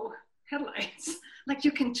very low headlights. Like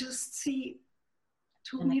you can just see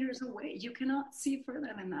 2 meters away. You cannot see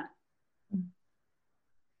further than that.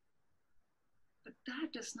 But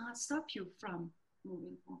that does not stop you from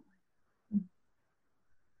moving forward.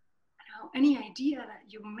 Now, any idea that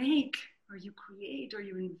you make or you create or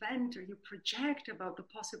you invent or you project about the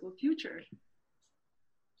possible future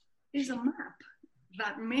is a map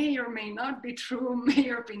that may or may not be true, may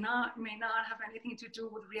not have anything to do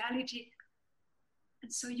with reality.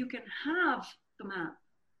 And so you can have the map,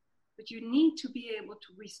 but you need to be able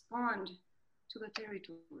to respond to the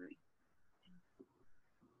territory.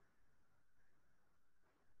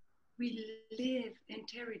 We live in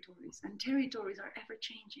territories, and territories are ever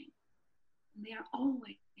changing. And they are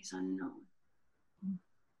always unknown.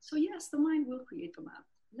 So yes, the mind will create the map.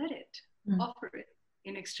 Let it offer it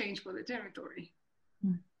in exchange for the territory.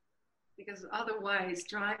 Because otherwise,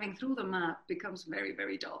 driving through the map becomes very,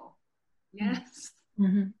 very dull. Yes?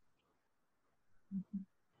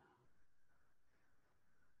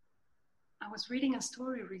 I was reading a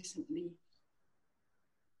story recently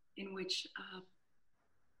in which a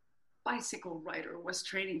bicycle rider was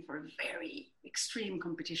training for a very extreme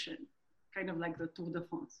competition, kind of like the Tour de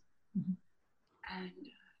France. And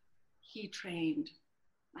he trained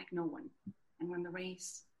like no one. And when the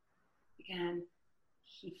race began,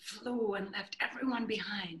 he flew and left everyone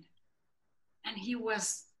behind. And he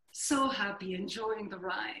was so happy, enjoying the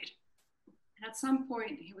ride. And at some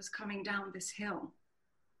point, he was coming down this hill.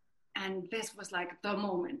 And this was like the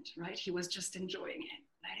moment, right? He was just enjoying it,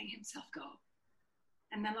 letting himself go.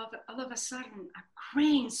 And then all of a sudden, a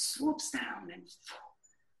crane swoops down and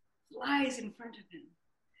flies in front of him.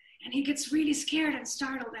 And he gets really scared and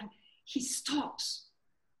startled, and he stops.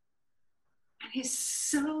 And he's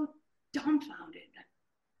so dumbfounded that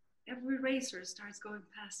every racer starts going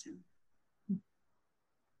past him.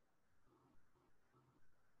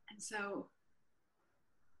 And so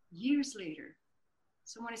years later,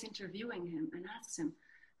 someone is interviewing him and asks him,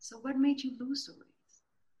 so what made you lose a race?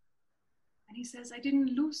 And he says, I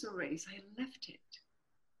didn't lose a race, I left it.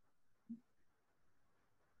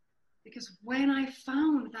 Because when I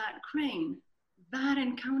found that crane, that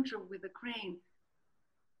encounter with the crane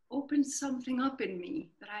opened something up in me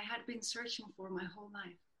that I had been searching for my whole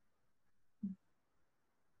life.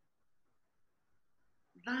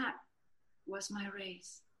 That was my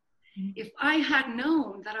race. If I had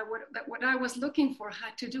known that what I was looking for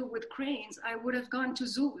had to do with cranes, I would have gone to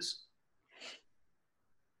zoos,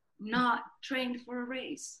 not trained for a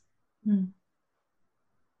race.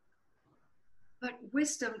 But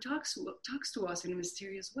wisdom talks to us in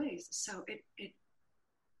mysterious ways. So it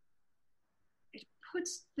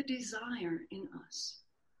puts the desire in us,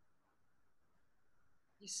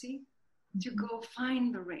 you see, to go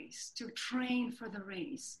find the race, to train for the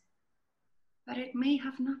race. But it may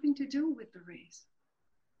have nothing to do with the race.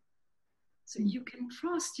 So you can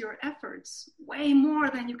trust your efforts way more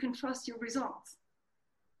than you can trust your results.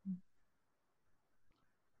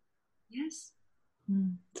 Yes? So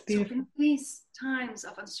in these times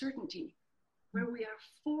of uncertainty, where we are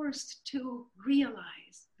forced to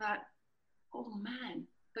realize that, oh man,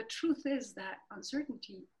 the truth is that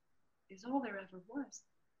uncertainty is all there ever was.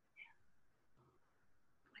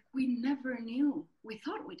 Like we never knew. We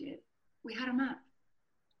thought we did. We had a map.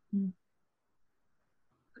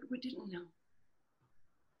 But we didn't know.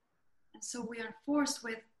 And so we are forced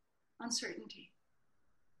with uncertainty.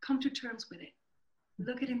 Come to terms with it.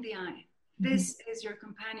 Look it in the eye. This is your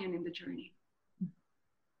companion in the journey.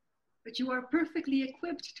 But you are perfectly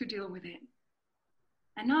equipped to deal with it.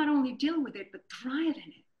 And not only deal with it, but thrive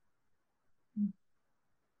in it.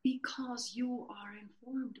 Because you are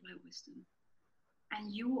informed by wisdom.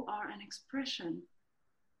 And you are an expression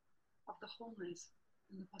of the wholeness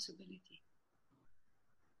and the possibility.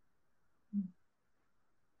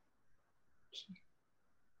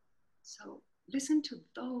 So listen to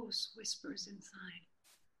those whispers inside.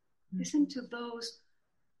 Listen to those,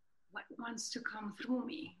 what wants to come through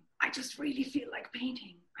me. I just really feel like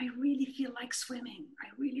painting. I really feel like swimming. I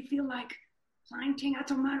really feel like planting a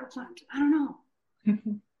tomato plant. I don't know.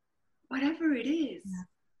 Whatever it is,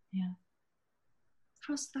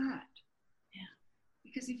 trust that.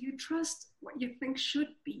 Because if you trust what you think should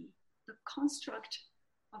be the construct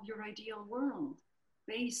of your ideal world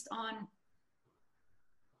based on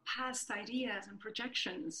past ideas and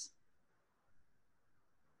projections,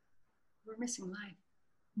 we're missing life.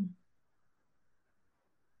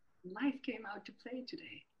 Life came out to play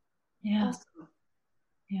today. Also.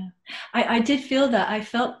 I did feel that. I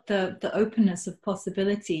felt the openness of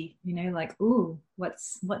possibility, you know, like, ooh,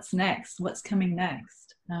 what's next? What's coming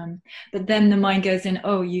next? But then the mind goes in,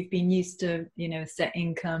 oh, you've been used to, you know, set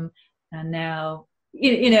income, and now,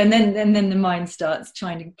 you know, and then the mind starts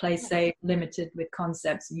trying to play safe, limited with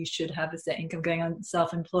concepts. You should have a set income. Going on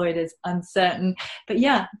self-employed is uncertain. But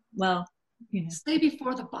yeah, well, you know. Stay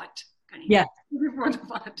before the but. Yeah. Stay before the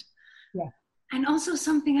but. Yeah. And also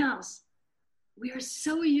something else. We are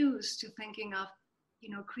so used to thinking of, you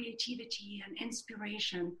know, creativity and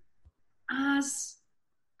inspiration as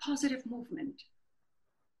positive movement.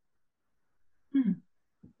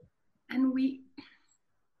 And we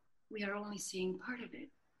are only seeing part of it.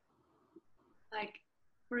 Like,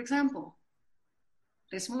 for example,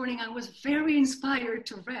 this morning I was very inspired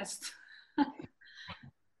to rest.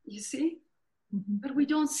 You see? But we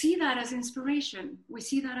don't see that as inspiration. We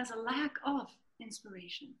see that as a lack of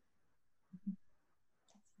inspiration.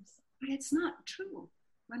 But it's not true.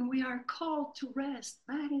 When we are called to rest,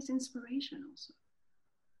 that is inspiration also.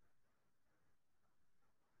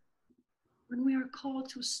 When we are called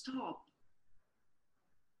to stop,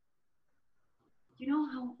 you know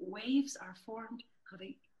how waves are formed, how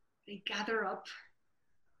they gather up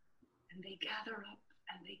and they gather up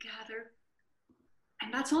and they gather.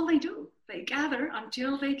 And that's all they do. They gather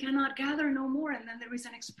until they cannot gather no more. And then there is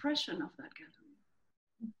an expression of that gathering.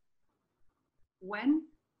 When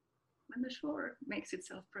the shore makes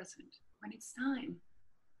itself present, when it's time.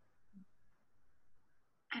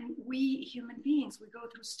 And we human beings, we go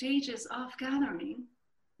through stages of gathering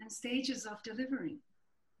and stages of delivering.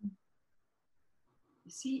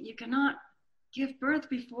 You see, you cannot give birth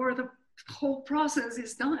before the whole process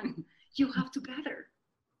is done. You have to gather.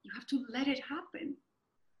 You have to let it happen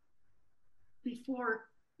before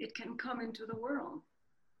it can come into the world.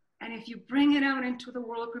 And if you bring it out into the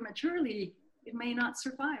world prematurely, it may not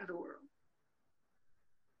survive the world.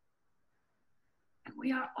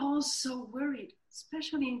 We are all so worried,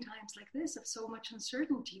 especially in times like this of so much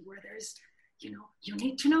uncertainty, where there's, you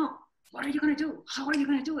need to know, what are you going to do? How are you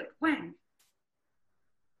going to do it? When?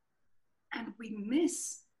 And we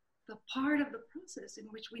miss the part of the process in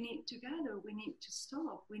which we need to gather, we need to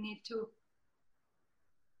stop, we need to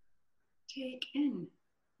take in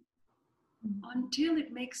until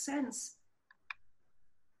it makes sense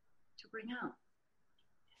to bring out.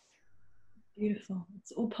 Beautiful.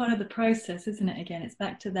 It's all part of the process, isn't it? Again, it's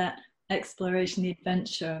back to that exploration, the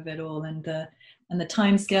adventure of it all, and the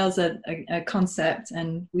time scales are a concept,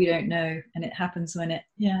 and we don't know, and it happens when it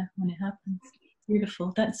happens.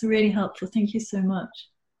 Beautiful. That's really helpful. Thank you so much.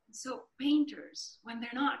 So painters, when they're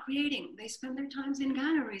not creating, they spend their times in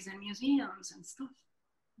galleries and museums and stuff,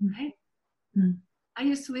 right? Mm. I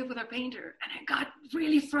used to live with a painter, and it got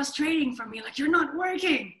really frustrating for me. Like, you're not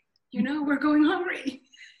working, we're going hungry.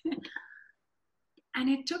 And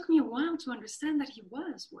it took me a while to understand that he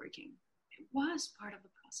was working. It was part of the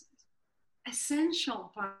process,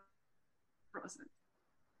 essential part of the process.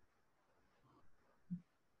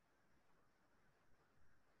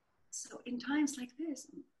 So in times like this,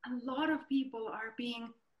 a lot of people are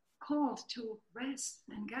being called to rest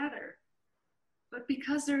and gather. But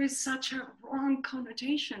because there is such a wrong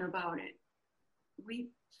connotation about it, we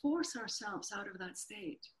force ourselves out of that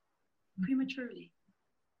state prematurely.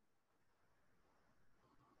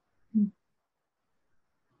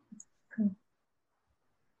 Cool.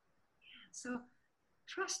 So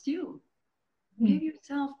trust you. Give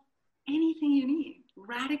yourself anything you need.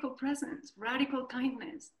 Radical presence, radical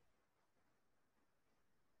kindness.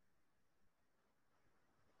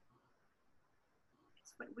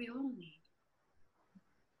 It's what we all need.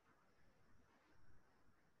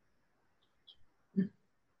 Does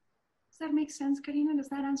that make sense, Karina? Does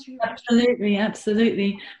that answer your question?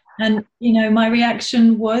 Absolutely. And, my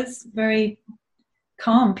reaction was very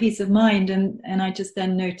calm, peace of mind. And I just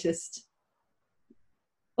then noticed,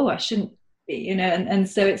 I shouldn't be, and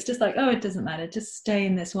so it's just like, it doesn't matter. Just stay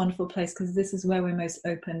in this wonderful place because this is where we're most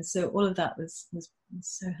open. So all of that was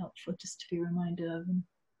so helpful just to be reminded of. And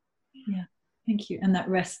yeah, thank you. And that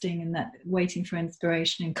resting and that waiting for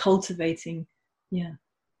inspiration and cultivating. Yeah.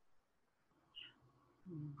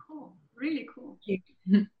 Cool. Really cool.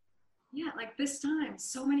 Yeah, like this time,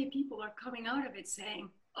 so many people are coming out of it saying,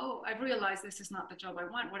 I've realized this is not the job I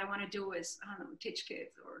want. What I want to do is, teach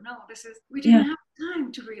kids, or we didn't have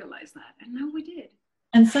time to realize that. And now we did.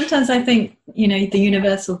 And sometimes I think, the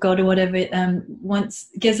universal God or whatever,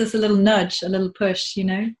 gives us a little nudge, a little push,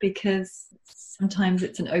 because sometimes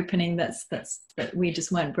it's an opening that we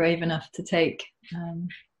just weren't brave enough to take. I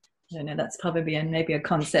don't know, that's probably maybe a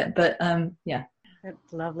concept, but yeah.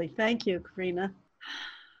 That's lovely. Thank you, Karina.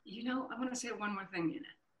 I want to say one more thing, Nina,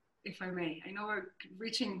 if I may. I know we're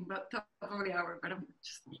reaching about the top of the hour, but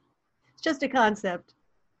it's just a concept.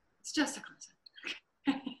 It's just a concept.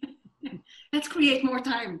 Let's create more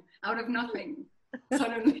time out of nothing,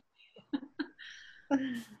 suddenly.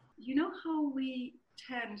 You know how we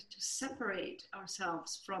tend to separate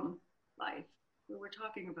ourselves from life? We were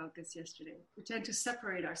talking about this yesterday. We tend to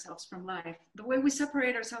separate ourselves from life the way we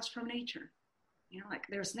separate ourselves from nature. Like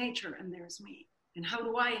there's nature and there's me. And how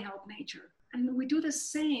do I help nature? And we do the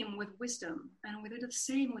same with wisdom, and we do the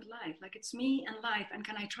same with life. Like it's me and life, and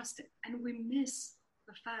can I trust it? And we miss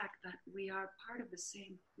the fact that we are part of the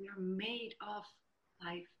same. We are made of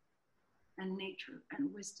life and nature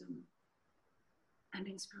and wisdom and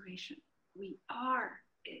inspiration. We are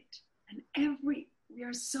it. And we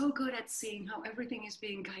are so good at seeing how everything is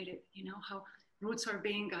being guided, how roots are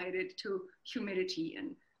being guided to humidity,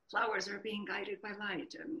 and flowers are being guided by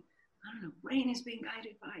light, and rain is being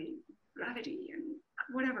guided by gravity and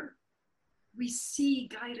whatever. We see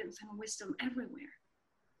guidance and wisdom everywhere.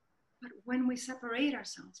 But when we separate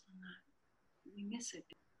ourselves from that, we miss it.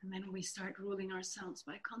 And then we start ruling ourselves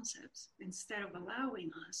by concepts instead of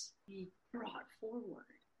allowing us to be brought forward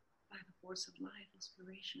by the force of life,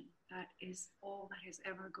 inspiration. That is all that is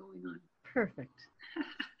ever going on. Perfect.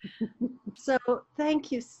 So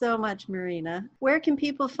thank you so much, Marina. Where can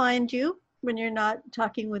people find you when you're not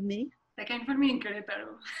talking with me? They can find me in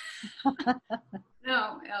Querétaro.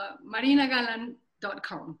 No,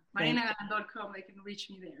 marinagalan.com. Marinagalan.com, they can reach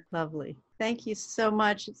me there. Lovely. Thank you so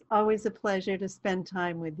much. It's always a pleasure to spend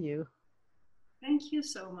time with you. Thank you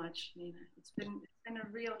so much, Nina. It's been a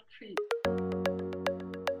real treat.